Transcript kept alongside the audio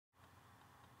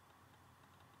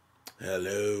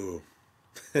Hello.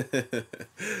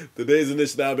 Today's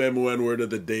Anishinaabe Moen word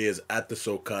of the day is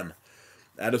Adisokaan.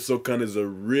 Adisokaan is a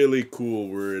really cool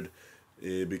word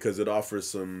because it offers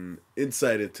some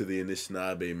insight into the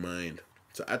Anishinaabe mind.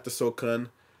 So Adisokaan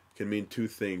can mean two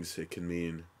things. It can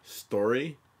mean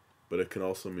story, but it can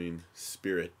also mean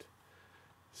spirit.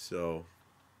 So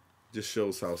just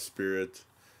shows how spirit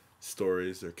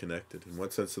stories are connected. In one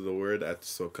sense of the word,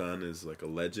 Adisokaan is like a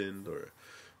legend or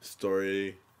a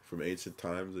story from ancient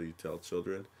times that you tell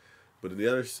children. But in the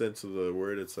other sense of the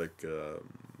word, it's like a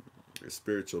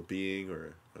spiritual being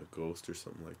or a ghost or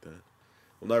something like that.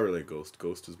 Well, not really a ghost.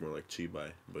 Ghost is more like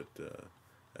chibai, but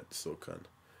Adisokaan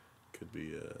could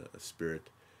be a spirit.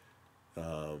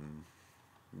 Um,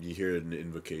 you hear it in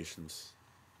invocations.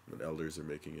 When elders are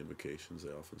making invocations,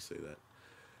 they often say that.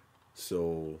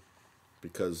 So,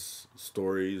 because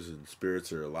stories and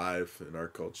spirits are alive in our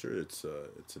culture, it's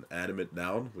an animate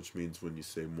noun, which means when you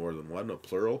say more than one, a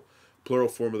plural. Plural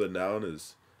form of the noun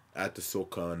is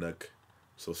Adisookaan.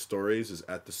 So stories is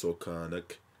Adisokaan.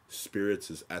 Spirits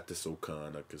is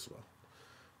Adisokaan as well.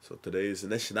 So today's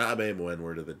Anishinaabe Moen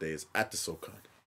word of the day is Adisokaan.